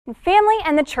Family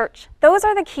and the church, those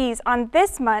are the keys on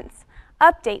this month's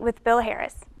Update with Bill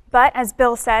Harris. But as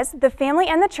Bill says, the family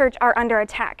and the church are under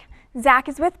attack. Zach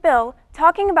is with Bill,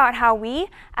 talking about how we,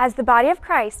 as the body of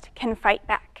Christ, can fight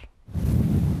back.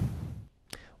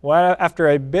 Well, after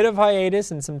a bit of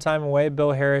hiatus and some time away,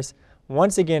 Bill Harris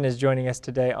once again is joining us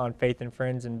today on Faith and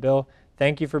Friends. And Bill,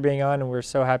 thank you for being on, and we're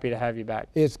so happy to have you back.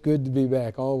 It's good to be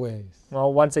back, always.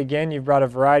 Well, once again, you've brought a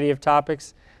variety of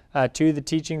topics to the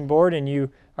teaching board, and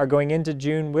you are going into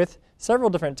June with several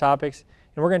different topics,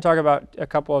 and we're going to talk about a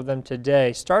couple of them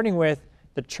today, starting with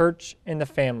the church and the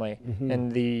family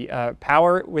and the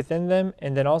power within them,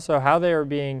 and then also how they are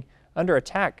being under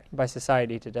attack by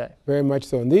society today. Very much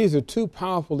so. And these are two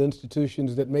powerful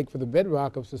institutions that make for the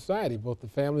bedrock of society, both the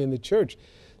family and the church.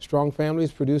 Strong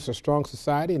families produce a strong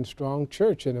society and strong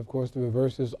church, and of course the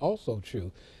reverse is also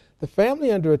true. The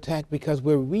family under attack because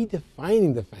we're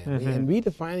redefining the family and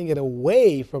redefining it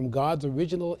away from God's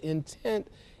original intent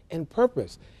and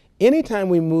purpose. Anytime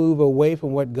we move away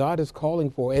from what God is calling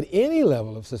for at any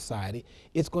level of society,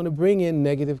 it's going to bring in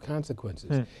negative consequences.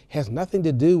 It has nothing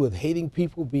to do with hating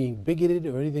people, being bigoted,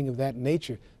 or anything of that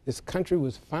nature. This country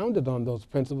was founded on those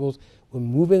principles. We're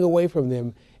moving away from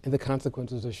them, and the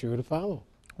consequences are sure to follow.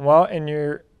 Well, and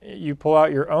you pull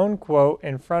out your own quote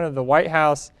in front of the White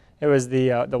House. It was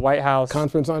the White House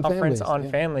Conference on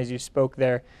Families. You spoke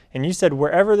there, and you said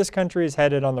wherever this country is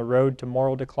headed on the road to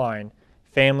moral decline,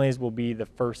 families will be the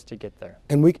first to get there.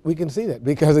 And we can see that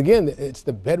because, again, it's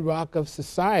the bedrock of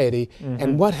society.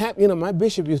 And what happens, my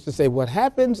bishop used to say, what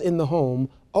happens in the home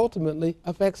ultimately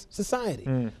affects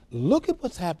society. Look at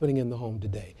what's happening in the home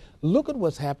today. Look at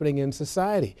what's happening in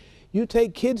society. You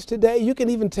take kids today, you can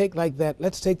even take like that,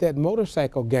 let's take that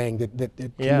motorcycle gang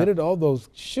that committed all those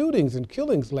shootings and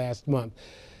killings last month.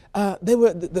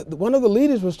 One of the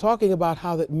leaders was talking about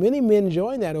how that many men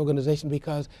join that organization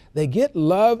because they get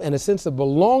love and a sense of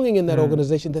belonging in that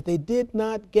organization that they did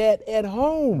not get at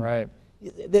home. Right.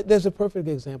 There's a perfect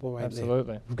example right there.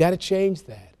 Absolutely. We've got to change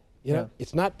that. You know,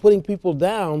 it's not putting people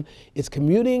down, it's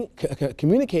communicating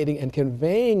and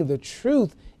conveying the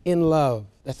truth in love.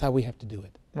 That's how we have to do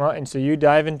it. Well, and so you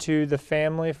dive into the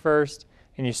family first,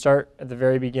 and you start at the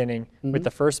very beginning with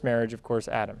the first marriage, of course,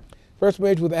 Adam. First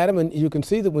marriage with Adam, and you can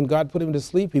see that when God put him to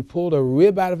sleep, he pulled a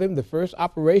rib out of him, the first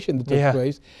operation that took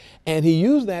place, and he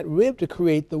used that rib to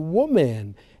create the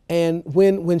woman. And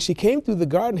when she came through the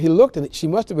garden, he looked, and she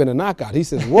must have been a knockout. He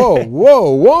says, whoa,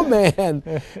 whoa, woman.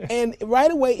 And right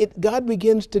away, God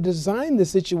begins to design the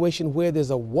situation where there's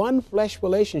a one-flesh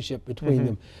relationship between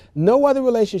them. No other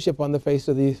relationship on the face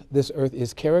of this earth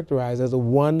is characterized as a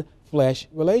one-flesh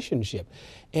relationship.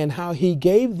 And how he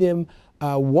gave them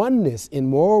oneness in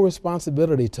moral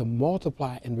responsibility to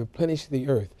multiply and replenish the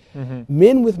earth.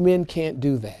 Men with men can't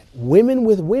do that. Women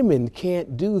with women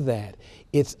can't do that.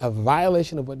 It's a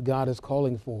violation of what God is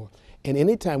calling for. And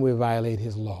anytime we violate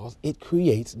his laws, it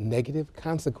creates negative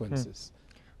consequences.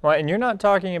 Well, and you're not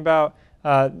talking about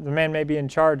the man may be in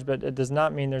charge, but it does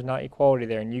not mean there's not equality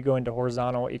there. And you go into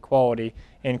horizontal equality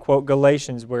in, quote,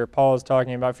 Galatians, where Paul is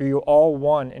talking about, for you all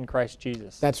one in Christ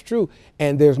Jesus. That's true.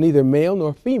 And there's neither male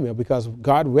nor female because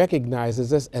God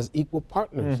recognizes us as equal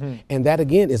partners. And that,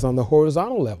 again, is on the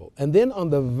horizontal level. And then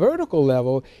on the vertical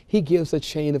level, he gives a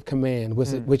chain of command,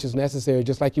 which is necessary,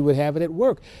 just like you would have it at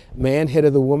work. Man head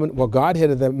of the woman, well, God head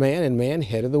of the man, and man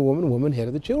head of the woman, woman head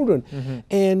of the children.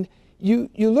 And you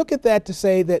look at that to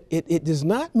say that it does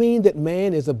not mean that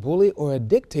man is a bully or a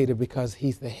dictator because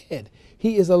he's the head.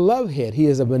 He is a love head. He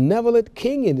is a benevolent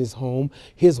king in his home.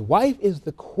 His wife is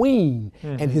the queen,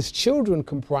 and his children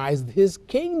comprise his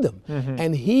kingdom.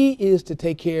 And he is to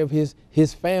take care of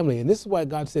his family. And this is why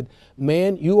God said,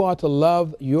 man, you are to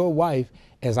love your wife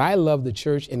as I love the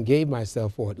church and gave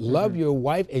myself for it. Love your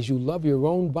wife as you love your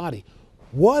own body.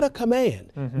 What a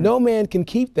command. No man can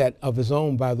keep that of his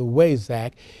own, by the way,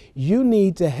 Zach. You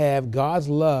need to have God's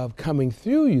love coming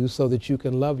through you so that you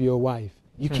can love your wife.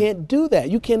 You can't do that.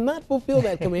 You cannot fulfill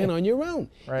that command on your own.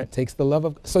 It takes the love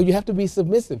of, so you have to be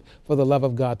submissive for the love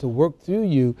of God to work through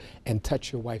you and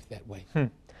touch your wife that way.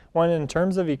 Well, in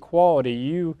terms of equality,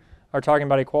 you are talking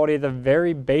about equality at the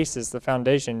very basis, the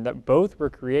foundation, that both were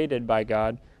created by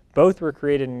God, both were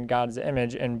created in God's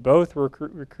image, and both were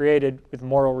created with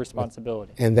moral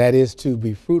responsibility. And that is to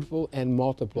be fruitful and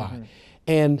multiply.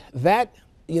 And that,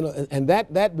 and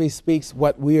that bespeaks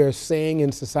what we are saying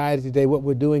in society today, what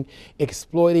we're doing,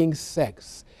 exploiting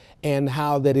sex, and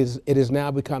how it has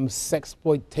now become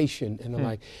sexploitation and the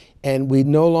like. and we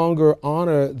no longer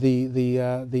honor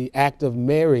the act of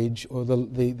marriage or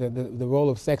the role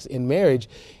of sex in marriage,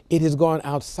 it has gone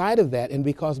outside of that. And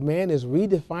because man is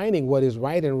redefining what is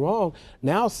right and wrong,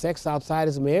 now sex outside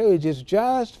of marriage is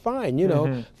just fine. You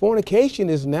know, fornication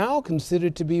is now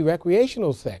considered to be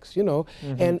recreational sex, you know,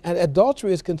 and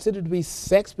adultery is considered to be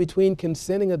sex between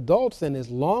consenting adults. And as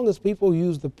long as people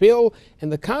use the pill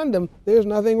and the condom, there's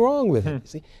nothing wrong with it.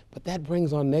 See? But that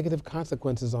brings on negative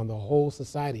consequences on the whole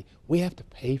society. We have to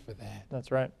pay for that.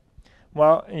 That's right.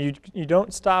 Well, you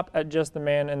don't stop at just the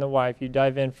man and the wife. You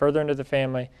dive in further into the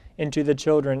family, into the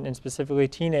children, and specifically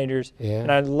teenagers. Yeah.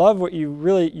 And I love what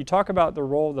you talk about the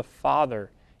role of the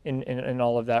father in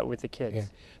all of that with the kids. Yeah.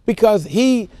 Because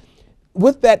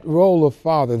with that role of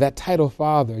father, that title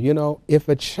father, you know, if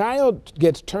a child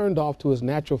gets turned off to his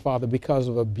natural father because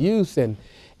of abuse and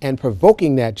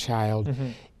provoking that child,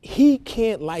 he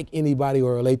can't like anybody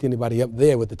or relate to anybody up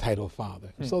there with the title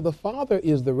father. So the father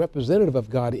is the representative of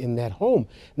God in that home.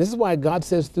 And this is why God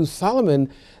says through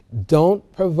Solomon, don't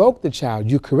provoke the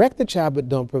child. You correct the child, but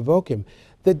don't provoke him.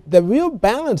 The real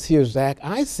balance here, Zach,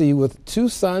 I see with 2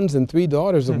 sons and 3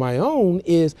 daughters of my own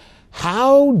is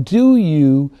how do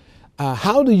you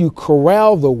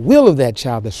corral the will of that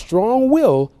child, the strong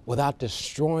will, without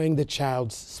destroying the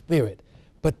child's spirit?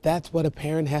 But that's what a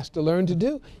parent has to learn to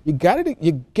do. You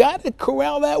gotta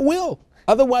corral that will.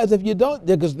 Otherwise, if you don't,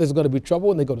 there's going to be trouble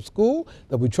when they go to school.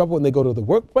 There'll be trouble when they go to the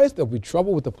workplace. There'll be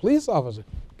trouble with the police officer.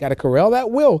 Got to corral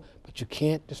that will, but you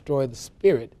can't destroy the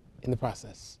spirit in the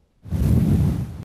process.